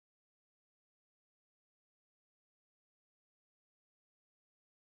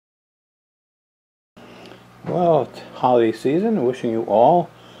Well, it's holiday season. Wishing you all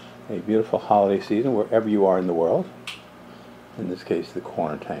a beautiful holiday season wherever you are in the world. In this case, the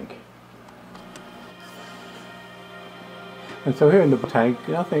corner tank. And so here in the tank,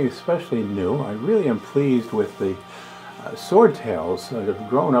 nothing especially new. I really am pleased with the swordtails that have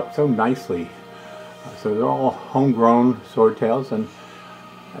grown up so nicely. So they're all homegrown swordtails, and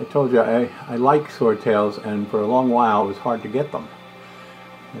I told you I like swordtails, and for a long while it was hard to get them.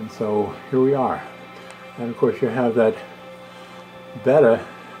 And so here we are. And of course you have that betta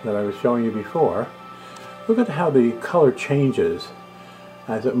that I was showing you before. Look at how the color changes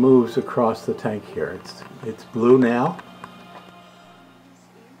as it moves across the tank here. It's blue now.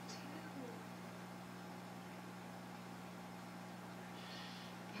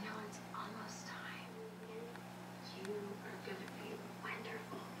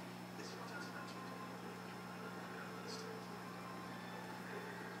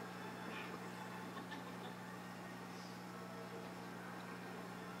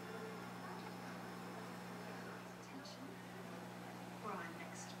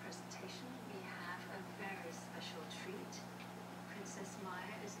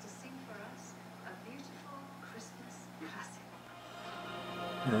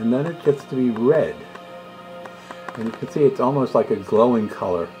 And then it gets to be red. And you can see it's almost like a glowing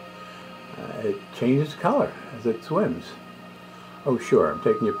color. It changes color as it swims. Oh sure, I'm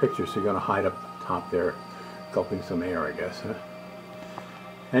taking your picture, so you're going to hide up top there, gulping some air, I guess. Huh?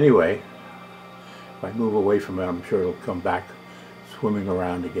 Anyway, if I move away from it, I'm sure it'll come back swimming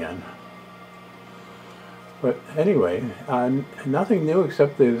around again. But anyway, nothing new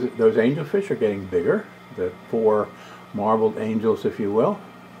except those angelfish are getting bigger. The 4 marbled angels, if you will.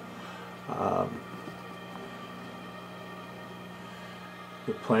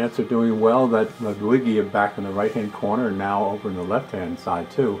 The plants are doing well. That Ludwigia back in the right-hand corner, and now over in the left-hand side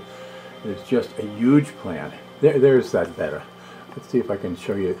too, is just a huge plant. There's that betta. Let's see if I can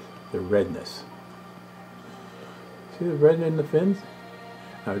show you the redness. See the red in the fins?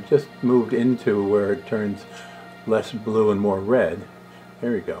 Now it just moved into where it turns less blue and more red.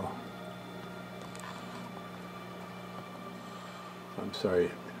 There we go. I'm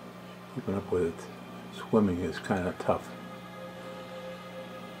sorry, keeping up with it. Swimming is kind of tough.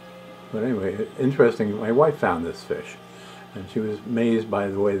 But anyway, interesting, my wife found this fish, and she was amazed by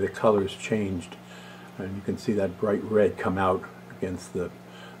the way the colors changed. And you can see that bright red come out against the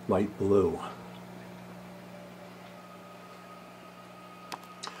light blue.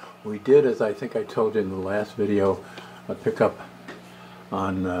 We did, as I think I told you in the last video, pick up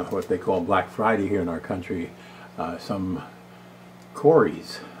on what they call Black Friday here in our country, some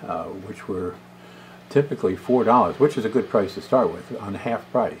Cories, which were typically $4, which is a good price to start with, on half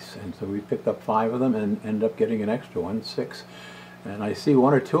price. And so we picked up 5 of them and ended up getting an extra one, 6. And I see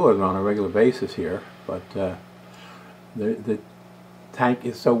 1 or 2 of them on a regular basis here, but the tank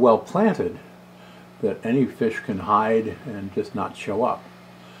is so well planted that any fish can hide and just not show up.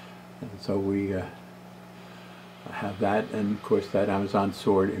 And so we have that, and of course that Amazon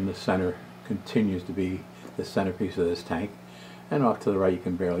sword in the center continues to be the centerpiece of this tank. And off to the right you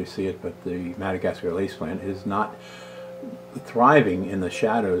can barely see it, but the Madagascar lace plant is not thriving in the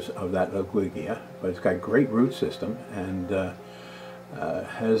shadows of that Ludwigia, but it's got great root system and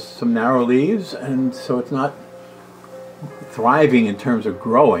has some narrow leaves, and so it's not thriving in terms of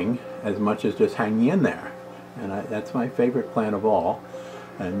growing as much as just hanging in there. And that's my favorite plant of all.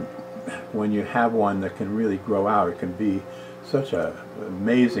 And when you have one that can really grow out, it can be such an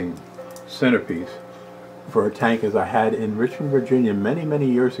amazing centerpiece for a tank as I had in Richmond, Virginia many, many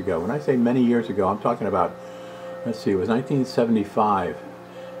years ago. When I say many years ago, I'm talking about, let's see, it was 1975.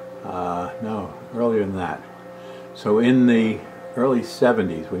 No, earlier than that. So in the early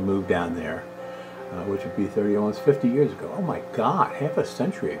 70s we moved down there, which would be almost 50 years ago. Oh my God, half a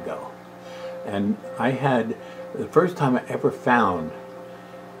century ago. And I had, the first time I ever found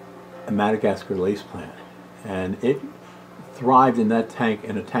a Madagascar lace plant, and it thrived in that tank,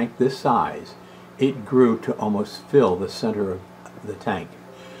 in a tank this size. It grew to almost fill the center of the tank.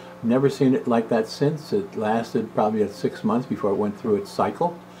 Never seen it like that since. It lasted probably 6 months before it went through its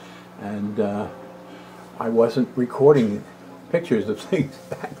cycle, and I wasn't recording pictures of things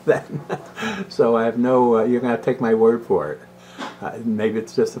back then. So I have no, you're going to take my word for it. Maybe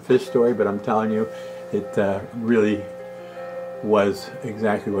it's just a fish story, but I'm telling you, it really was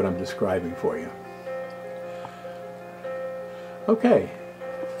exactly what I'm describing for you. Okay.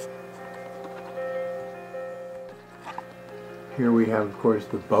 Here we have, of course,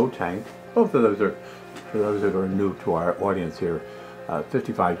 the bow tank. Both of those are, for those that are new to our audience here,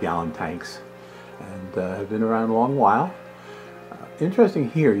 55-gallon tanks, and have been around a long while. Interesting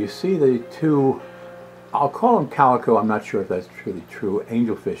here, you see the 2 I'll call them calico, I'm not sure if that's truly true,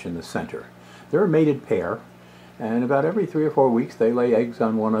 angelfish in the center. They're a mated pair, and about every 3 or 4 weeks they lay eggs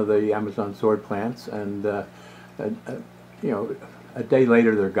on one of the Amazon sword plants, and you know, a day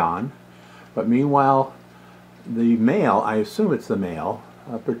later they're gone. But meanwhile, the male, I assume it's the male,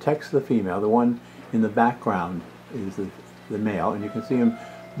 protects the female. The one in the background is the male, and you can see him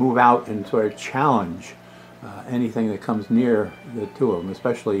move out and sort of challenge anything that comes near the two of them,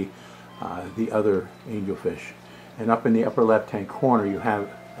 especially the other angelfish. And up in the upper left-hand corner you have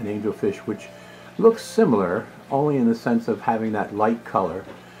an angelfish which looks similar, only in the sense of having that light color.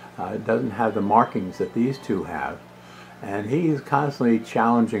 It doesn't have the markings that these two have, and he's constantly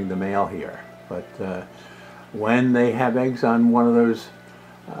challenging the male here. But when they have eggs on one of those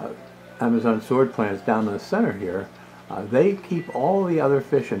Amazon sword plants down in the center here, they keep all the other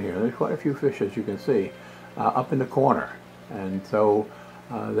fish in here. There's quite a few fish, as you can see, up in the corner, and so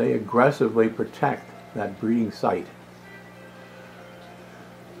they aggressively protect that breeding site.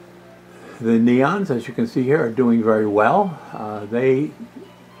 The neons, as you can see here, are doing very well. They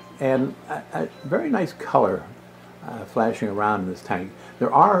add a very nice color flashing around in this tank.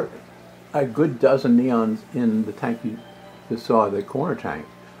 There are a good dozen neons in the tank you just saw, the corner tank,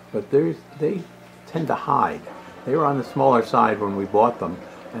 but they tend to hide. They were on the smaller side when we bought them,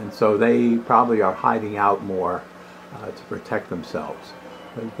 and so they probably are hiding out more to protect themselves.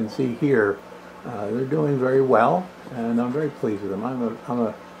 But you can see here, they're doing very well, and I'm very pleased with them.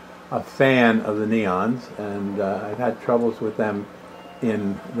 I'm a fan of the neons, and I've had troubles with them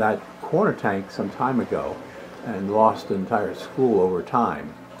in that corner tank some time ago and lost an entire school over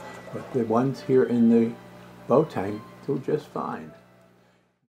time. But the ones here in the bow tank do just fine.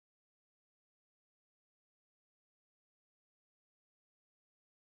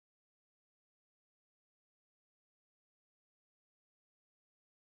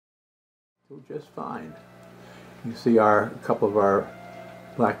 Do just fine. You see a couple of our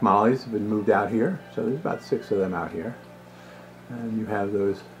black mollies have been moved out here, so there's about 6 of them out here. And you have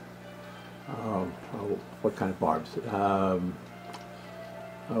those, what kind of barbs?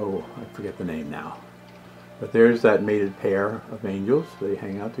 Oh, I forget the name now. But there's that mated pair of angels. They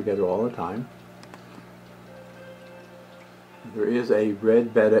hang out together all the time. There is a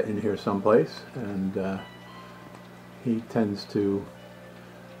red betta in here someplace, and he tends to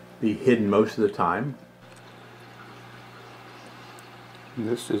be hidden most of the time.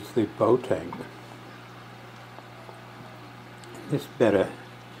 This is the bow tank. This betta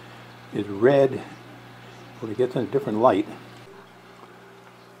is red when it gets in a different light.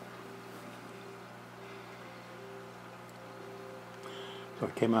 So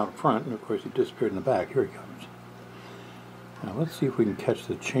it came out front, and of course it disappeared in the back. Here he comes. Now let's see if we can catch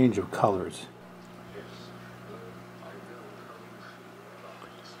the change of colors.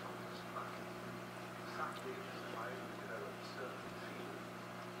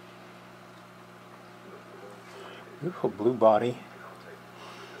 Beautiful blue body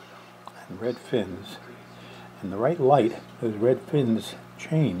and red fins. In the right light, those red fins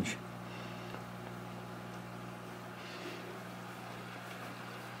change.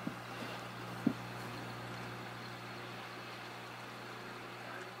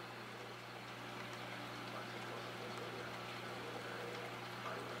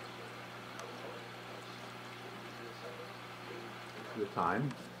 The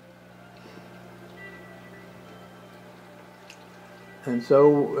time. And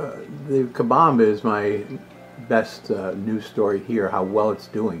so the Kabamba is my best news story here, how well it's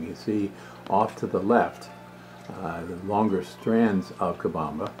doing. You see off to the left the longer strands of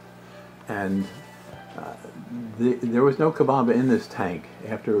Kabamba, and there was no Kabamba in this tank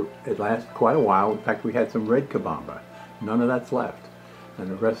after it lasted quite a while. In fact, we had some red Kabamba. None of that's left, and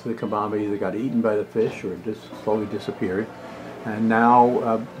the rest of the Kabamba either got eaten by the fish or just slowly disappeared. And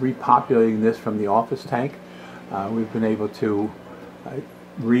now repopulating this from the office tank, we've been able to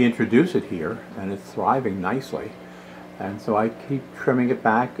reintroduce it here, and it's thriving nicely. And so I keep trimming it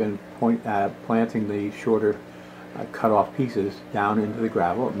back and planting the shorter cut off pieces down into the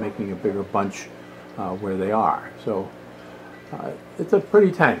gravel and making a bigger bunch where they are. So it's a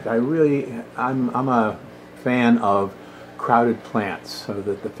pretty tank. I'm a fan of crowded plants so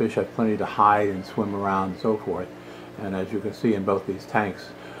that the fish have plenty to hide and swim around and so forth. And as you can see in both these tanks,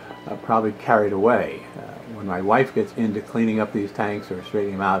 probably carried away. When my wife gets into cleaning up these tanks or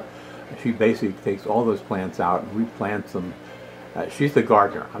straightening them out, she basically takes all those plants out and replants them. She's the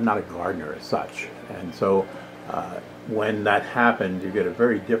gardener. I'm not a gardener as such. And so when that happens, you get a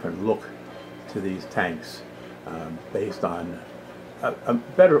very different look to these tanks based on a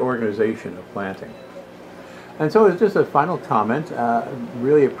better organization of planting. And so as just a final comment,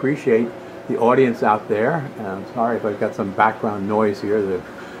 really appreciate the audience out there. And I'm sorry if I've got some background noise here.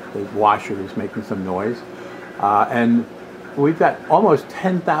 The washer is making some noise. And we've got almost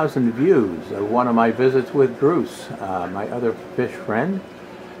 10,000 views of one of my visits with Bruce, my other fish friend,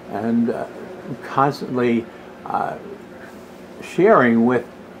 and constantly sharing with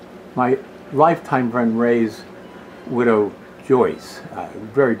my lifetime friend Ray's widow Joyce, a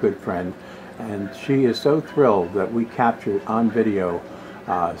very good friend, and she is so thrilled that we captured on video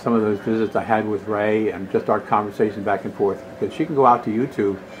some of those visits I had with Ray and just our conversation back and forth, because she can go out to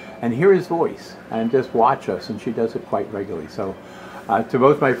YouTube and hear his voice and just watch us, and she does it quite regularly. So to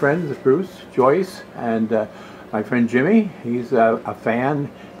both my friends, Bruce, Joyce, and my friend Jimmy, he's a fan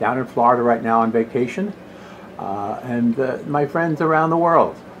down in Florida right now on vacation, and my friends around the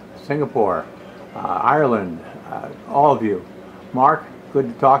world, Singapore, Ireland, all of you. Mark,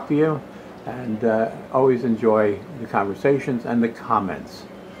 good to talk to you, and always enjoy the conversations and the comments.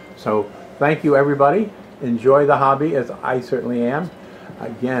 So thank you, everybody. Enjoy the hobby, as I certainly am.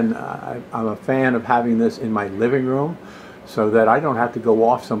 Again, I'm a fan of having this in my living room so that I don't have to go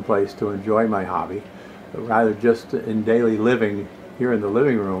off someplace to enjoy my hobby, but rather just in daily living here in the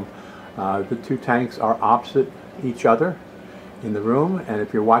living room. The two tanks are opposite each other in the room, and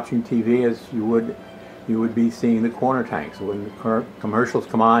if you're watching TV, as you would be seeing the corner tanks. When the commercials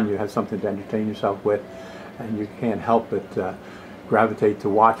come on, you have something to entertain yourself with, and you can't help but gravitate to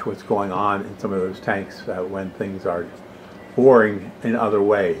watch what's going on in some of those tanks when things are boring in other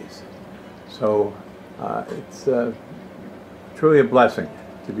ways. So it's truly a blessing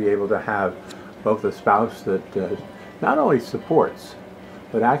to be able to have both a spouse that not only supports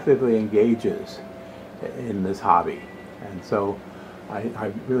but actively engages in this hobby. And so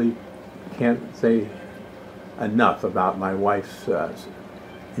I really can't say enough about my wife's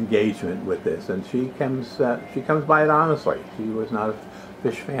engagement with this, and she comes by it honestly. She was not a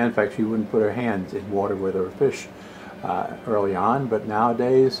fish fan. In fact, she wouldn't put her hands in water with her fish early on, but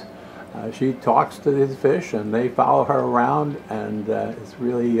nowadays she talks to these fish and they follow her around, and it's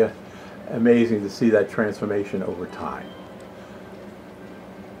really amazing to see that transformation over time.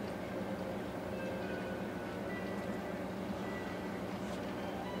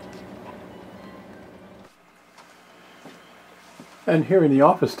 And here in the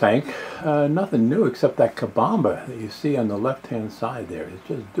office tank, nothing new except that Kabamba that you see on the left-hand side there. It's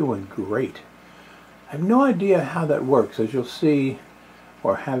just doing great. I have no idea how that works. As you'll see,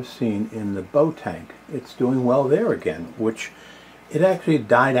 or have seen in the bow tank, it's doing well there again, which it actually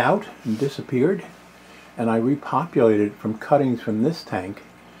died out and disappeared, and I repopulated it from cuttings from this tank,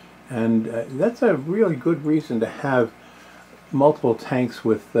 and that's a really good reason to have multiple tanks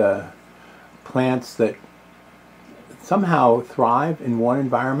with plants that somehow thrive in one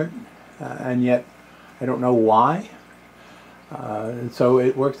environment, and yet I don't know why. And so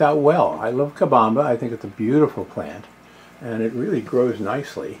it works out well. I love Kabamba. I think it's a beautiful plant, and it really grows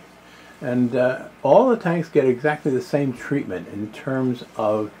nicely. And all the tanks get exactly the same treatment in terms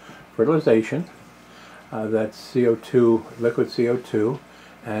of fertilization. That's CO2, liquid CO2,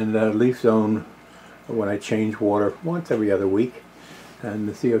 and leaf zone when I change water once every other week, and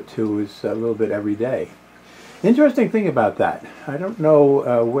the CO2 is a little bit every day. Interesting thing about that, I don't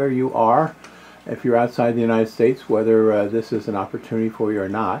know where you are, if you're outside the United States, whether this is an opportunity for you or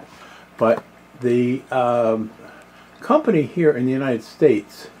not, but the company here in the United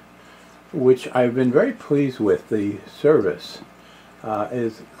States, which I've been very pleased with the service,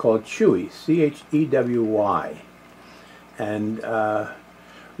 is called Chewy, C-H-E-W-Y. And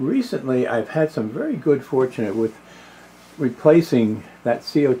recently I've had some very good fortune with replacing that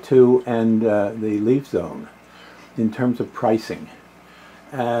CO2 and the leaf zone in terms of pricing.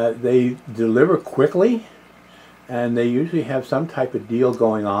 They deliver quickly, and they usually have some type of deal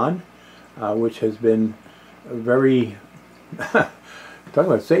going on, which has been very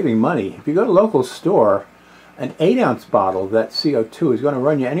talking about saving money. If you go to a local store, an 8-ounce bottle of that CO2 is going to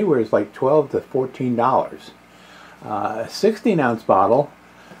run you anywhere like $12 to $14. A 16-ounce bottle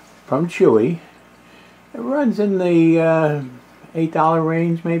from Chewy, it runs in the $8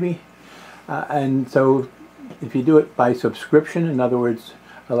 range maybe, and so if you do it by subscription, in other words,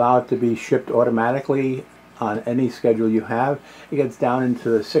 allow it to be shipped automatically on any schedule you have, it gets down into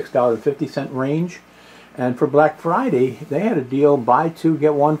the $6.50 range. And for Black Friday, they had a deal, buy two,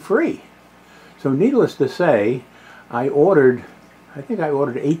 get one free. So needless to say, I think I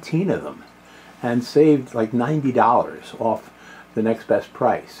ordered 18 of them and saved like $90 off the next best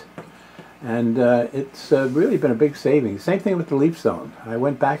price. And it's really been a big savings. Same thing with the leaf zone. I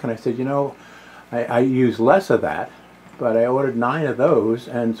went back and I said, you know, I use less of that, but I ordered 9 of those,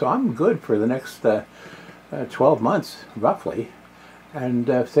 and so I'm good for the next 12 months, roughly.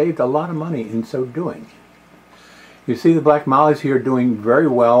 and saved a lot of money in so doing. You see the black mollies here doing very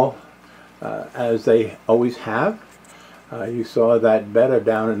well, as they always have. You saw that betta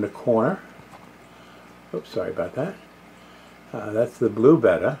down in the corner. Oops, sorry about that. That's the blue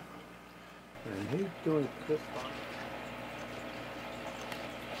betta, and he's doing just fine.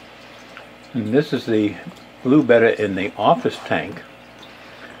 And this is the blue betta in the office tank.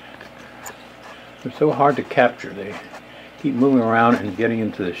 They're so hard to capture. They keep moving around and getting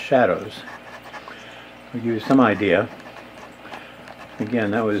into the shadows. I'll give you some idea.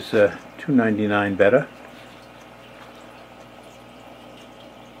 Again, that was $2.99 betta.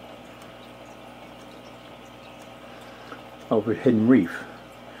 Over Hidden Reef,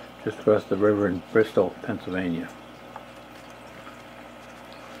 just across the river in Bristol, Pennsylvania.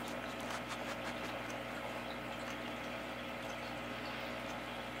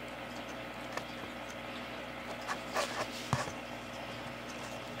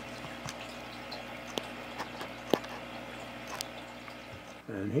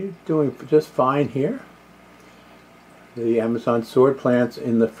 And he's doing just fine here. The Amazon sword plants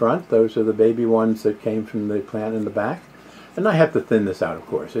in the front, those are the baby ones that came from the plant in the back. And I have to thin this out, of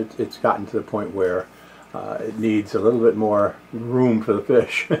course. It's gotten to the point where it needs a little bit more room for the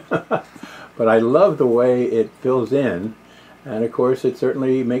fish. But I love the way it fills in. And of course it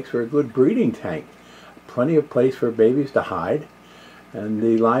certainly makes for a good breeding tank. Plenty of place for babies to hide. And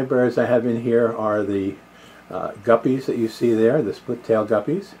the live bears I have in here are the guppies that you see there, the split-tail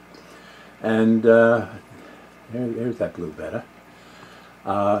guppies. And there's that blue betta.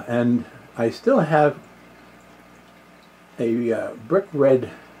 And I still have a brick red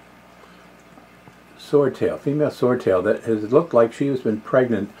swordtail, female swordtail, that has looked like she has been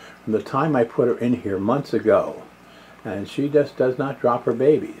pregnant from the time I put her in here months ago. And she just does not drop her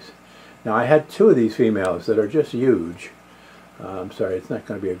babies. Now I had two of these females that are just huge. I'm sorry, it's not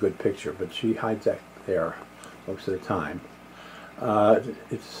going to be a good picture, but she hides that there most of the time.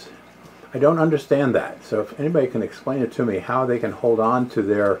 I don't understand that. So if anybody can explain it to me, how they can hold on to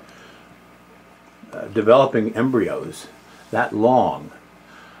their developing embryos that long,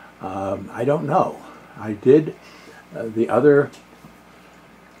 I don't know. I did the other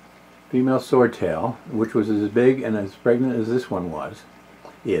female swordtail, which was as big and as pregnant as this one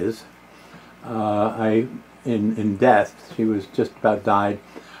is. In death, she was just about died.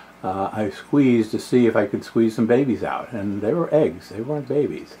 I squeezed to see if I could squeeze some babies out, and they were eggs, they weren't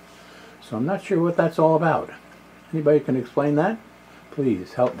babies. So I'm not sure what that's all about. Anybody can explain that?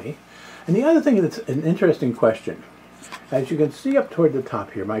 Please help me. And the other thing that's an interesting question, as you can see up toward the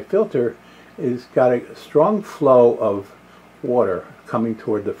top here, my filter is got a strong flow of water coming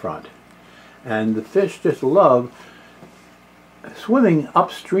toward the front. And the fish just love swimming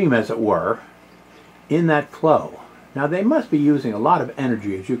upstream, as it were, in that flow. Now they must be using a lot of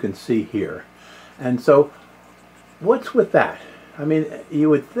energy, as you can see here. And so what's with that? I mean, you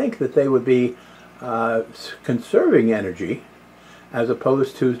would think that they would be conserving energy as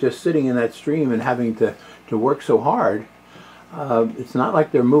opposed to just sitting in that stream and having to work so hard. It's not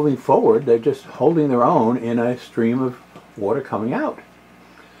like they're moving forward, they're just holding their own in a stream of water coming out.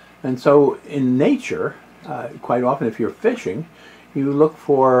 And so in nature, quite often if you're fishing, you look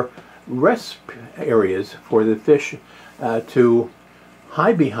for rest areas for the fish to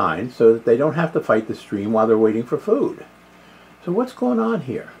hide behind so that they don't have to fight the stream while they're waiting for food. So what's going on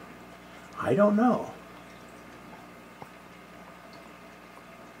here? I don't know.